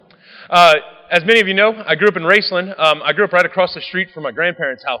As many of you know, I grew up in Raceland. I grew up right across the street from my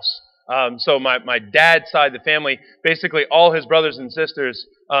grandparents' house. So my dad's side of the family, basically all his brothers and sisters,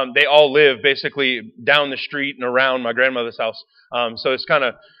 they all live basically down the street and around my grandmother's house. So it's kind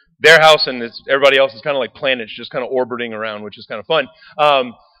of their house and everybody else is kind of like planets just kind of orbiting around, which is kind of fun.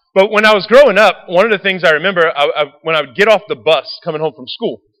 But when I was growing up, one of the things I remember, when I would get off the bus coming home from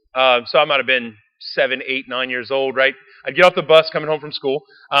school, so I might have been 7, 8, 9 years old, right? I'd get off the bus coming home from school.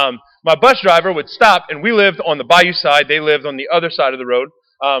 My bus driver would stop, and we lived on the bayou side. They lived on the other side of the road.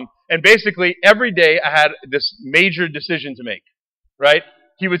 And basically, every day I had this major decision to make, right?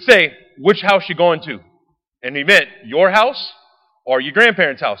 He would say, which house you going to? And he meant your house or your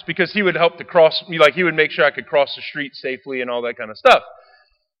grandparents' house, because he would help to cross, like he would make sure I could cross the street safely and all that kind of stuff.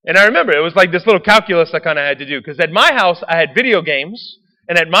 And I remember it was like this little calculus I kind of had to do, because at my house I had video games,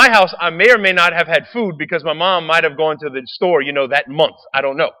 and at my house I may or may not have had food because my mom might have gone to the store, that month. I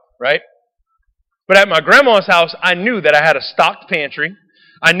don't know, right? But at my grandma's house, I knew that I had a stocked pantry.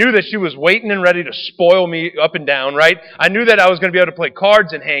 I knew that she was waiting and ready to spoil me up and down, right? I knew that I was going to be able to play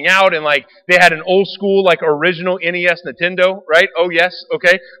cards and hang out, and like they had an old school, like original NES Nintendo, right? Oh yes,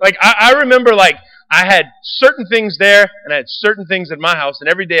 okay. Like I remember like I had certain things there and I had certain things at my house, and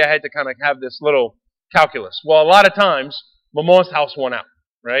every day I had to kind of have this little calculus. Well, a lot of times, my mom's house won out,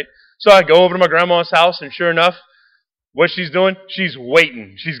 right? So I go over to my grandma's house, and sure enough, what she's doing? She's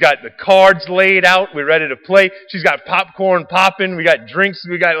waiting. She's got the cards laid out. We're ready to play. She's got popcorn popping. We got drinks.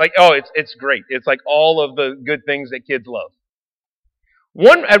 We got it's great. It's like all of the good things that kids love.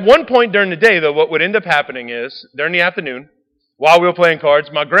 At one point during the day, though, what would end up happening is, during the afternoon, while we were playing cards,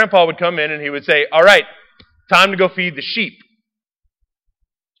 my grandpa would come in and he would say, all right, time to go feed the sheep.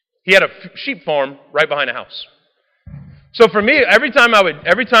 He had a sheep farm right behind the house. So for me, every time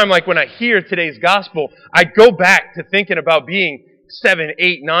like when I hear today's gospel, I go back to thinking about being 7,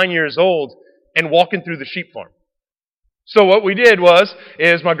 8, 9 years old and walking through the sheep farm. So what we did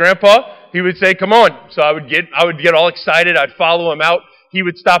is my grandpa, he would say, come on. So I would get all excited. I'd follow him out. He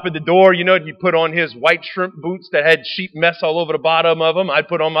would stop at the door, he'd put on his white shrimp boots that had sheep mess all over the bottom of them. I'd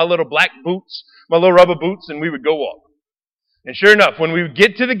put on my little black boots, my little rubber boots, and we would go walk. And sure enough, when we would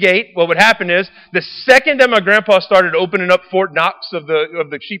get to the gate, what would happen is, the second that my grandpa started opening up Fort Knox of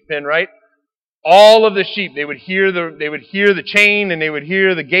the sheep pen, right? All of the sheep, they would hear the chain, and they would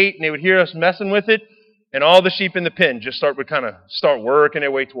hear the gate, and they would hear us messing with it, and all the sheep in the pen just start working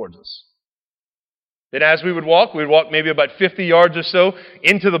their way towards us. Then as we'd walk maybe about 50 yards or so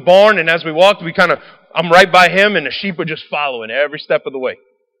into the barn, and as we walked, I'm right by him, and the sheep were just following every step of the way.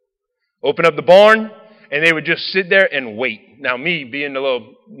 Open up the barn, and they would just sit there and wait. Now, me, being the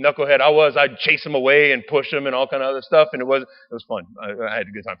little knucklehead I'd chase them away and push them and all kind of other stuff, and it was fun. I had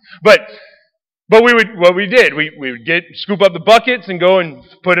a good time. But we would scoop up the buckets and go and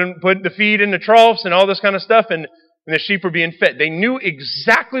put the feed in the troughs and all this kind of stuff, and the sheep were being fed. They knew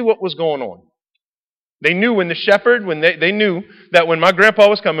exactly what was going on. They knew they knew that when my grandpa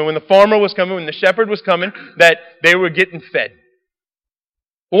was coming, when the farmer was coming, when the shepherd was coming, that they were getting fed.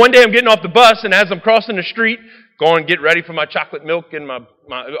 But one day I'm getting off the bus, and as I'm crossing the street, going to get ready for my chocolate milk and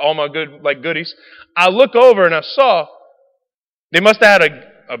all my good goodies, I look over and I saw they must have had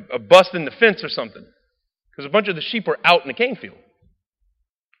a bust in the fence or something, because a bunch of the sheep were out in the cane field.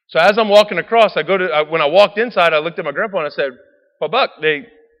 So as I'm walking across, when I walked inside, I looked at my grandpa and I said, "Well, Buck, the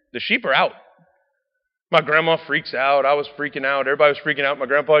sheep are out." My grandma freaks out. I was freaking out. Everybody was freaking out. My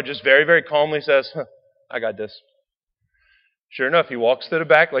grandpa just very, very calmly says, "I got this." Sure enough, he walks to the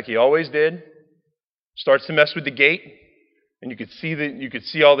back like he always did, starts to mess with the gate, and you could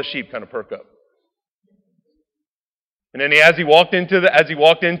see all the sheep kind of perk up. And then as he walked into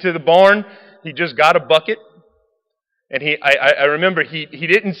the barn, he just got a bucket, and I remember he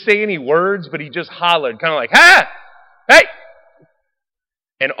didn't say any words, but he just hollered, kind of like, "Ha! Hey!"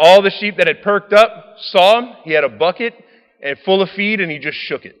 And all the sheep that had perked up saw him. He had a bucket and full of feed, and he just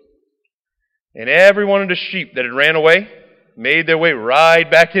shook it. And every one of the sheep that had ran away made their way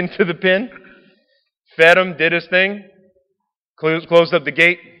right back into the pen, fed him, did his thing, closed up the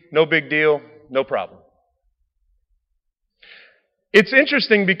gate, no big deal, no problem. It's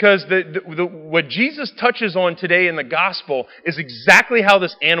interesting because what Jesus touches on today in the gospel is exactly how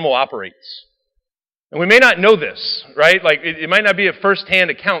this animal operates. And we may not know this, right? Like, it might not be a first-hand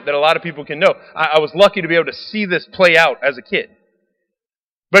account that a lot of people can know. I was lucky to be able to see this play out as a kid.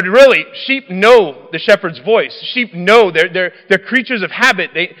 But really, sheep know the shepherd's voice. Sheep know they're creatures of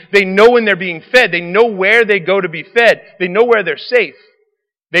habit. They know when they're being fed. They know where they go to be fed. They know where they're safe.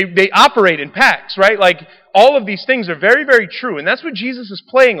 They operate in packs, right? Like, all of these things are very, very true. And that's what Jesus is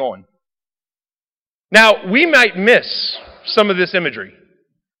playing on. Now, we might miss some of this imagery.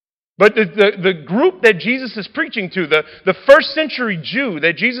 But the group that Jesus is preaching to, the first century Jew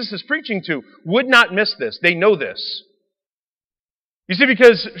that Jesus is preaching to, would not miss this. They know this. You see,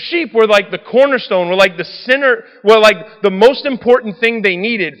 because sheep were like the cornerstone, were like the center, were like the most important thing they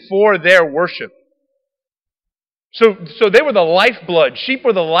needed for their worship. So they were the lifeblood. Sheep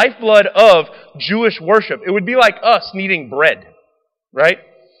were the lifeblood of Jewish worship. It would be like us needing bread, right?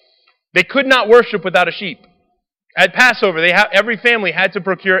 They could not worship without a sheep. At Passover, every family had to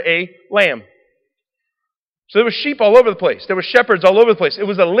procure a lamb. So there were sheep all over the place. There were shepherds all over the place. It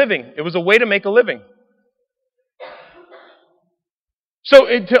was a living. It was a way to make a living. So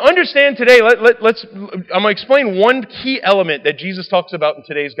to understand today, I'm going to explain one key element that Jesus talks about in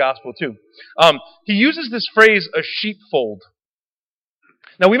today's gospel too. He uses this phrase, a sheepfold.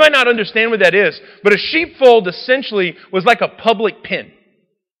 Now we might not understand what that is, but a sheepfold essentially was like a public pen.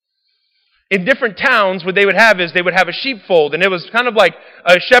 In different towns, what they would have is they would have a sheepfold, and it was kind of like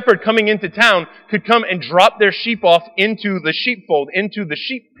a shepherd coming into town could come and drop their sheep off into the sheepfold, into the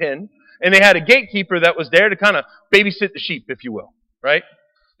sheep pen, and they had a gatekeeper that was there to kind of babysit the sheep, if you will. Right?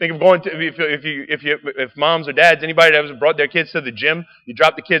 Think of going to if moms or dads, anybody that has brought their kids to the gym, you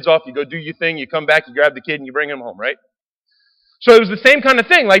drop the kids off, you go do your thing, you come back, you grab the kid, and you bring him home, right? So it was the same kind of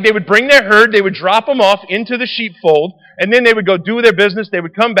thing. Like they would bring their herd, they would drop them off into the sheepfold, and then they would go do their business. They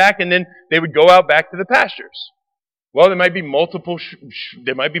would come back, and then they would go out back to the pastures. Well, there might be multiple,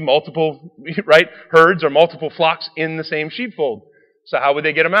 right, herds or multiple flocks in the same sheepfold. So how would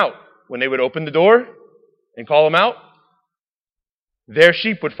they get them out? When they would open the door and call them out, their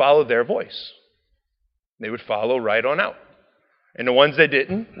sheep would follow their voice. They would follow right on out. And the ones that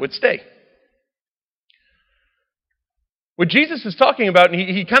didn't would stay. What Jesus is talking about, and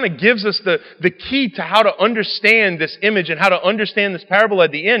he kind of gives us the key to how to understand this image and how to understand this parable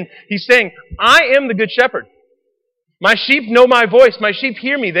at the end. He's saying, I am the good shepherd. My sheep know my voice. My sheep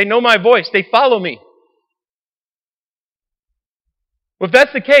hear me. They know my voice. They follow me. Well, if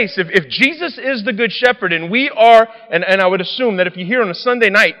that's the case, if Jesus is the good shepherd and we are, and I would assume that if you're here on a Sunday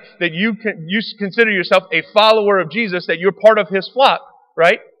night, that you consider yourself a follower of Jesus, that you're part of his flock,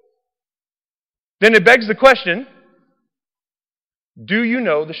 right? Then it begs the question, do you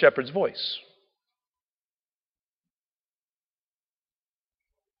know the shepherd's voice?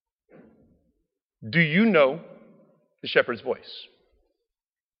 Do you know the shepherd's voice?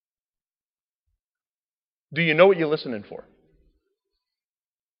 Do you know what you're listening for?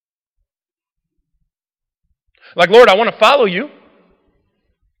 Like, Lord, I want to follow you.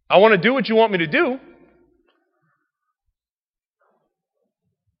 I want to do what you want me to do.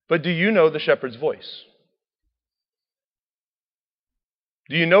 But do you know the shepherd's voice?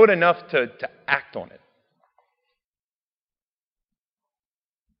 Do you know it enough to act on it?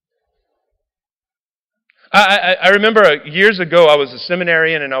 I remember years ago I was a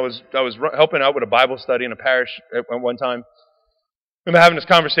seminarian and I was helping out with a Bible study in a parish at one time. I remember having this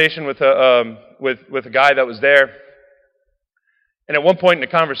conversation with a guy that was there. And at one point in the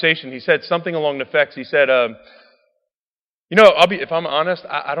conversation, he said something along the effects. He said, if I'm honest,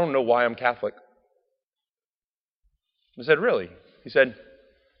 I don't know why I'm Catholic. I said, really? He said,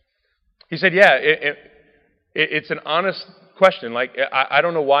 yeah, it's an honest question. Like, I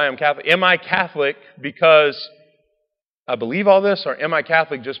don't know why I'm Catholic. Am I Catholic because I believe all this, or am I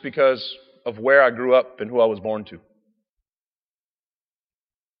Catholic just because of where I grew up and who I was born to?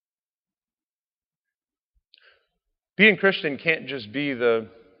 Being Christian can't just be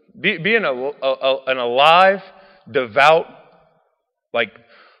being an alive, devout, like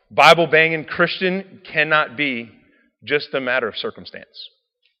Bible-banging Christian cannot be just a matter of circumstance.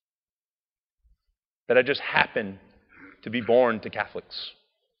 That I just happen to be born to Catholics.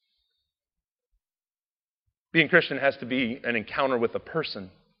 Being Christian has to be an encounter with a person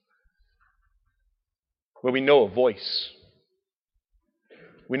where we know a voice.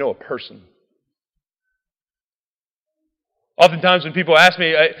 We know a person. Oftentimes when people ask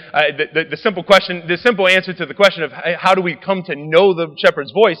me, the simple answer to the question of how do we come to know the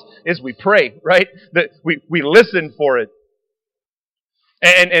shepherd's voice is we pray, right? That we listen for it.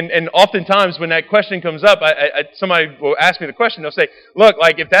 And oftentimes when that question comes up, somebody will ask me the question, they'll say, look,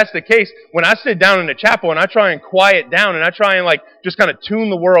 like if that's the case, when I sit down in the chapel and I try and quiet down and I try and like just kind of tune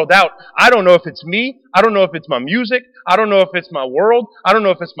the world out, I don't know if it's me, I don't know if it's my music, I don't know if it's my world, I don't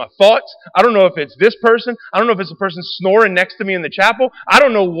know if it's my thoughts, I don't know if it's this person, I don't know if it's a person snoring next to me in the chapel, I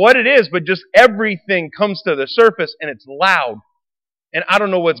don't know what it is, but just everything comes to the surface and it's loud. And I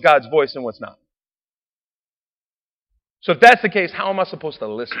don't know what's God's voice and what's not. So if that's the case, how am I supposed to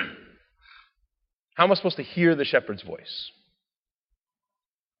listen? How am I supposed to hear the shepherd's voice?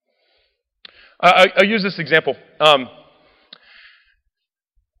 I'll use this example.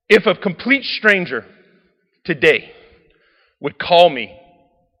 If a complete stranger today would call me,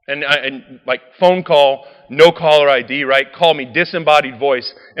 and like phone call, no caller ID, right? Call me, disembodied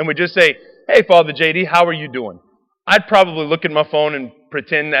voice, and would just say, "Hey, Father JD, how are you doing?" I'd probably look at my phone and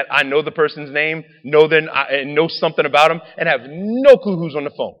pretend that I know the person's name, and know something about them, and have no clue who's on the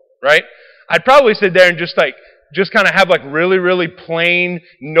phone, right? I'd probably sit there and just kind of have like really, really plain,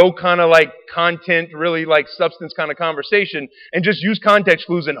 no kind of like content, really like substance kind of conversation, and just use context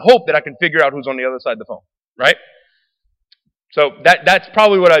clues and hope that I can figure out who's on the other side of the phone, right? So that's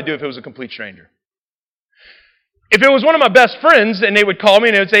probably what I'd do if it was a complete stranger. If it was one of my best friends and they would call me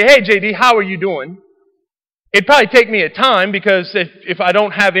and they would say, "Hey JD, how are you doing?" It'd probably take me a time, because if I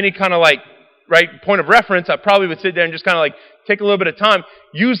don't have any kind of like, right, point of reference, I probably would sit there and just kind of like take a little bit of time,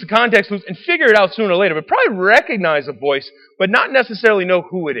 use the context clues, and figure it out sooner or later. But probably recognize a voice, but not necessarily know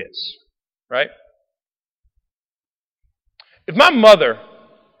who it is, right? If my mother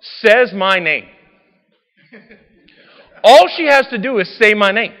says my name, all she has to do is say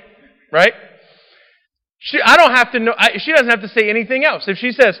my name, right? I don't have to know. She doesn't have to say anything else. If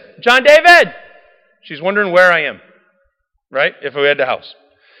she says, "John David," she's wondering where I am, right? If we had the house.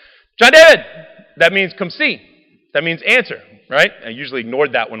 "John David," that means come see. That means answer, right? I usually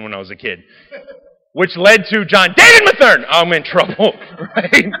ignored that one when I was a kid, which led to John David Mathern. I'm in trouble,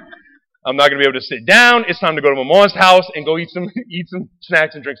 right? I'm not going to be able to sit down. It's time to go to my mom's house and go eat some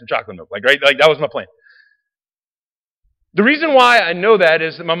snacks and drink some chocolate milk. Like, right? Like, that was my plan. The reason why I know that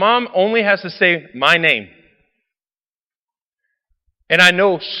is that my mom only has to say my name. And I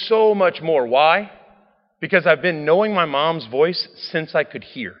know so much more. Why? Because I've been knowing my mom's voice since I could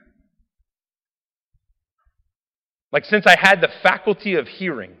hear. Like, since I had the faculty of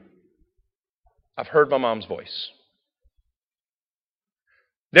hearing, I've heard my mom's voice.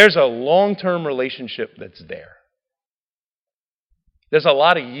 There's a long-term relationship that's there. There's a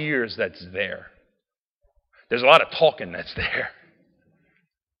lot of years that's there. There's a lot of talking that's there.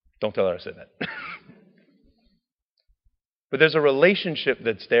 Don't tell her I said that. But there's a relationship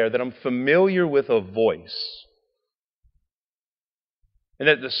that's there, that I'm familiar with a voice. And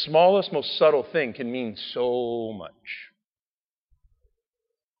that the smallest, most subtle thing can mean so much.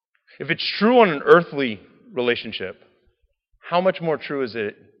 If it's true on an earthly relationship, how much more true is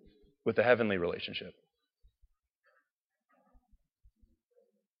it with a heavenly relationship?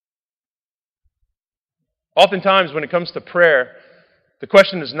 Oftentimes, when it comes to prayer, the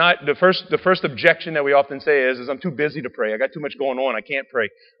question is not, the first objection that we often say is I'm too busy to pray. I got too much going on. I can't pray.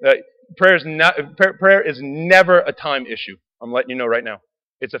 Prayer is never a time issue. I'm letting you know right now.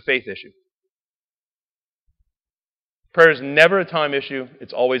 It's a faith issue. Prayer is never a time issue.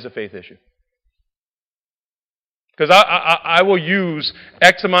 It's always a faith issue. Because I will use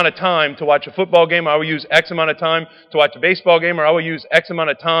X amount of time to watch a football game, I will use X amount of time to watch a baseball game, or I will use X amount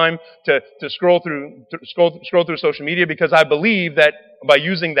of time to scroll through social media, because I believe that by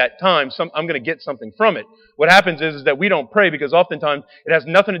using that time, I'm going to get something from it. What happens is that we don't pray because oftentimes it has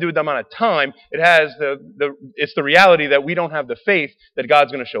nothing to do with the amount of time. It's the reality that we don't have the faith that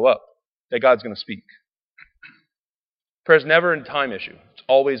God's going to show up, that God's going to speak. Prayer is never a time issue. It's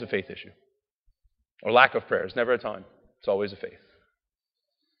always a faith issue. Or lack of prayer is never a time. It's always a faith.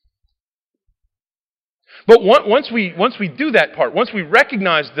 But once we do that part, once we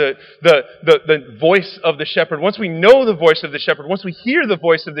recognize the voice of the shepherd, once we know the voice of the shepherd, once we hear the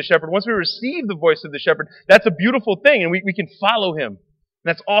voice of the shepherd, once we receive the voice of the shepherd, that's a beautiful thing, and we can follow him.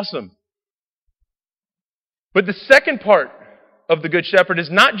 That's awesome. But the second part of the Good Shepherd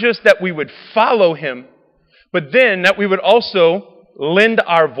is not just that we would follow him, but then that we would also lend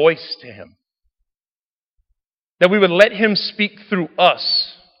our voice to him. That we would let him speak through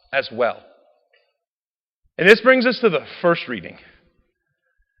us as well. And this brings us to the first reading.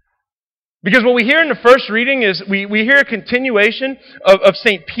 Because what we hear in the first reading is we hear a continuation of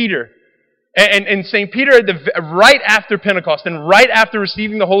St. Peter. And St. Peter, right after Pentecost and right after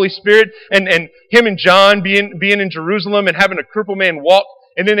receiving the Holy Spirit, and him and John being in Jerusalem and having a crippled man walk,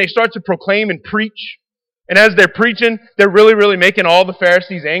 and then they start to proclaim and preach. And as they're preaching, they're really, really making all the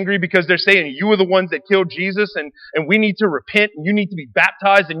Pharisees angry, because they're saying, you are the ones that killed Jesus, and we need to repent, and you need to be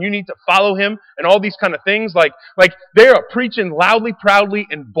baptized, and you need to follow him, and all these kind of things. Like they are preaching loudly, proudly,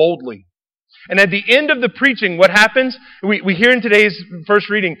 and boldly. And at the end of the preaching, what happens? We hear in today's first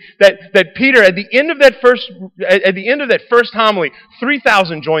reading that Peter, at the end of that first homily,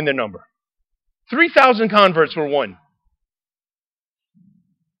 3,000 joined their number. 3,000 converts were won.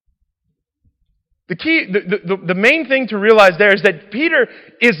 The main thing to realize there is that Peter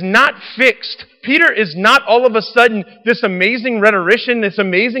is not fixed. Peter is not all of a sudden this amazing rhetorician, this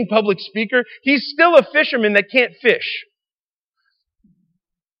amazing public speaker. He's still a fisherman that can't fish.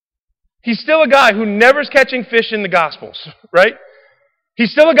 He's still a guy who never's catching fish in the Gospels, right?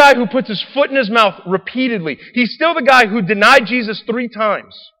 He's still a guy who puts his foot in his mouth repeatedly. He's still the guy who denied Jesus 3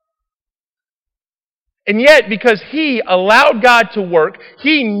 times. And yet, because he allowed God to work,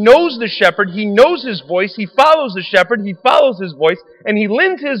 he knows the shepherd, he knows his voice, he follows the shepherd, he follows his voice, and he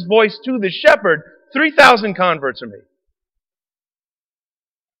lends his voice to the shepherd, 3,000 converts are made.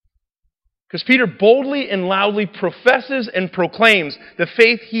 Because Peter boldly and loudly professes and proclaims the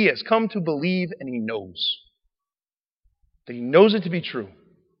faith he has come to believe, and he knows. That he knows it to be true.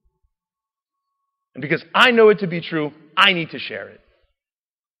 And because I know it to be true, I need to share it.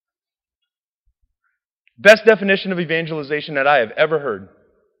 Best definition of evangelization that I have ever heard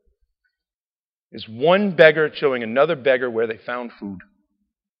is one beggar showing another beggar where they found food.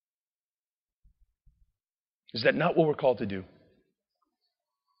 Is that not what we're called to do?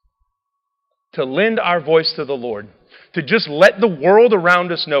 To lend our voice to the Lord. To just let the world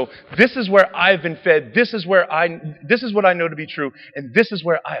around us know, this is where I've been fed, this is what I know to be true, and this is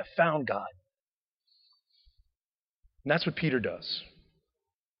where I have found God. And that's what Peter does.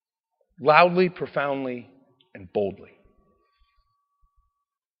 Loudly, profoundly, and boldly.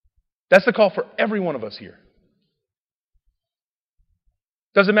 That's the call for every one of us here.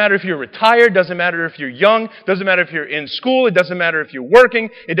 Doesn't matter if you're retired, doesn't matter if you're young, doesn't matter if you're in school, it doesn't matter if you're working,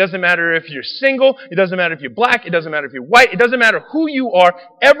 it doesn't matter if you're single, it doesn't matter if you're black, it doesn't matter if you're white, it doesn't matter who you are.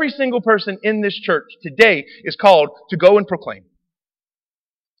 Every single person in this church today is called to go and proclaim.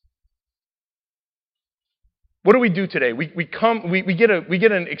 What do we do today? We get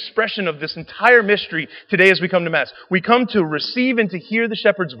an expression of this entire mystery today as we come to Mass. We come to receive and to hear the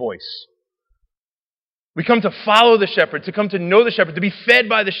shepherd's voice. We come to follow the shepherd, to come to know the shepherd, to be fed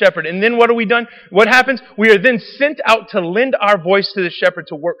by the shepherd. And then what are we done? What happens? We are then sent out to lend our voice to the shepherd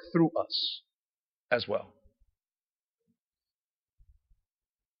to work through us as well.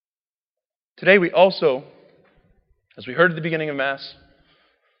 Today we also, as we heard at the beginning of Mass,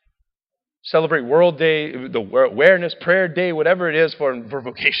 celebrate World Day, the Awareness, Prayer Day, whatever it is for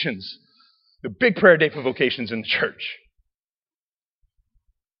vocations. The big prayer day for vocations in the church.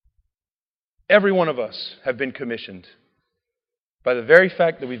 Every one of us have been commissioned by the very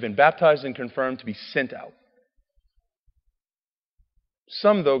fact that we've been baptized and confirmed to be sent out.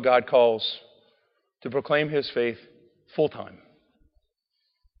 Some, though, God calls to proclaim His faith full-time.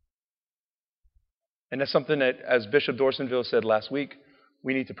 And that's something that, as Bishop Dorsonville said last week,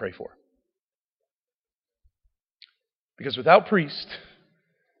 we need to pray for. Because without priest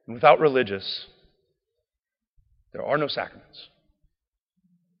and without religious, there are no sacraments.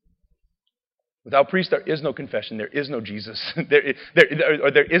 Without priest, there is no confession, there is no Jesus,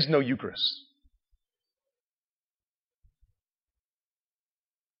 there is no Eucharist.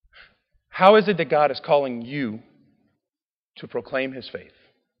 How is it that God is calling you to proclaim His faith?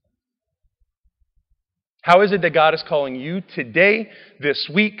 How is it that God is calling you today, this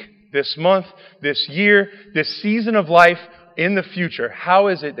week, this month, this year, this season of life, in the future? How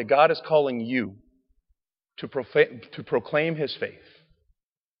is it that God is calling you to proclaim His faith?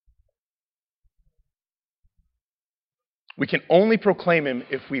 We can only proclaim Him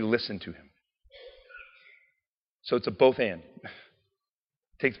if we listen to Him. So it's a both and. It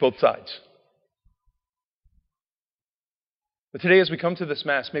takes both sides. But today as we come to this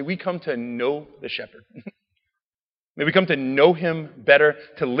Mass, may we come to know the shepherd. May we come to know Him better,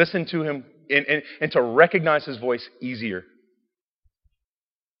 to listen to Him, and to recognize His voice easier.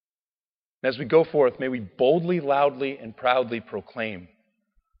 And as we go forth, may we boldly, loudly, and proudly proclaim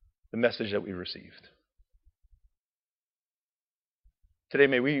the message that we received. Today,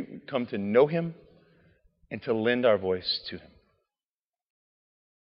 may we come to know Him and to lend our voice to Him.